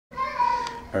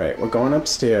Alright, we're going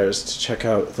upstairs to check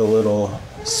out the little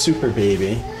super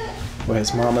baby who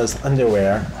has mama's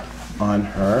underwear on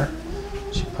her.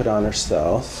 She put on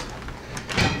herself.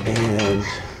 And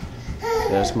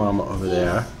there's mama over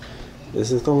there.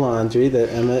 This is the laundry that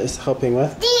Emma is helping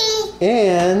with.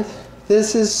 And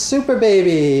this is super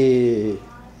baby.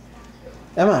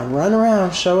 Emma, run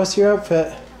around, show us your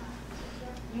outfit.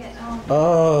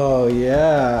 Oh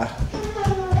yeah.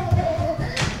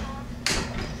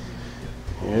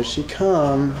 Here she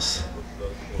comes.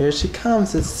 Here she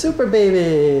comes. It's super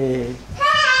baby.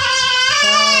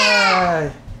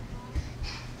 Hi.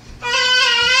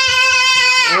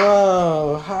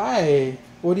 Whoa, hi.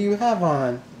 What do you have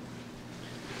on?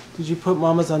 Did you put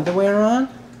mama's underwear on?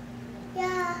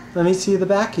 Yeah. Let me see the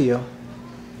back of you.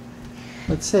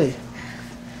 Let's see.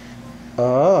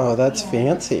 Oh, that's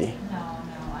fancy.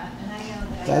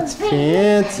 That's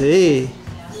fancy.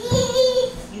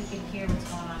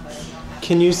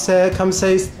 Can you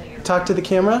talk to the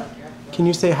camera? Can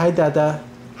you say hi, Dada?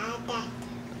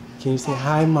 Can you say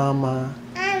hi, Mama?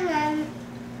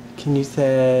 Can you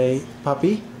say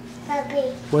puppy?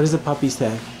 Puppy. What does a puppy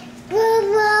say?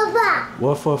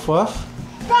 Woof, woof, woof?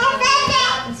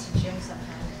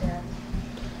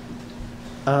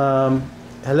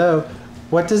 Hello.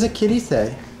 What does a kitty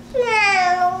say?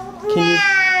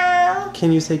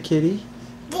 Can you say kitty?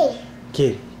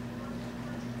 Kitty.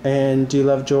 And do you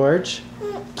love George?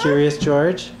 Curious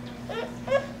George?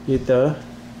 You do?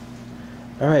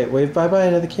 Alright, wave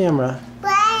bye-bye to the camera.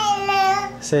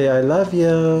 Bye. Say I love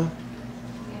you.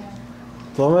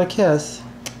 Blow me a kiss.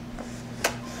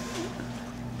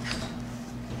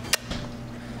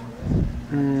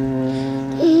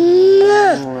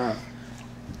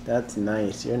 That's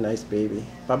nice. You're a nice baby.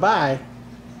 Bye-bye.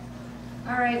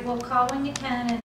 All right, we'll call when you can.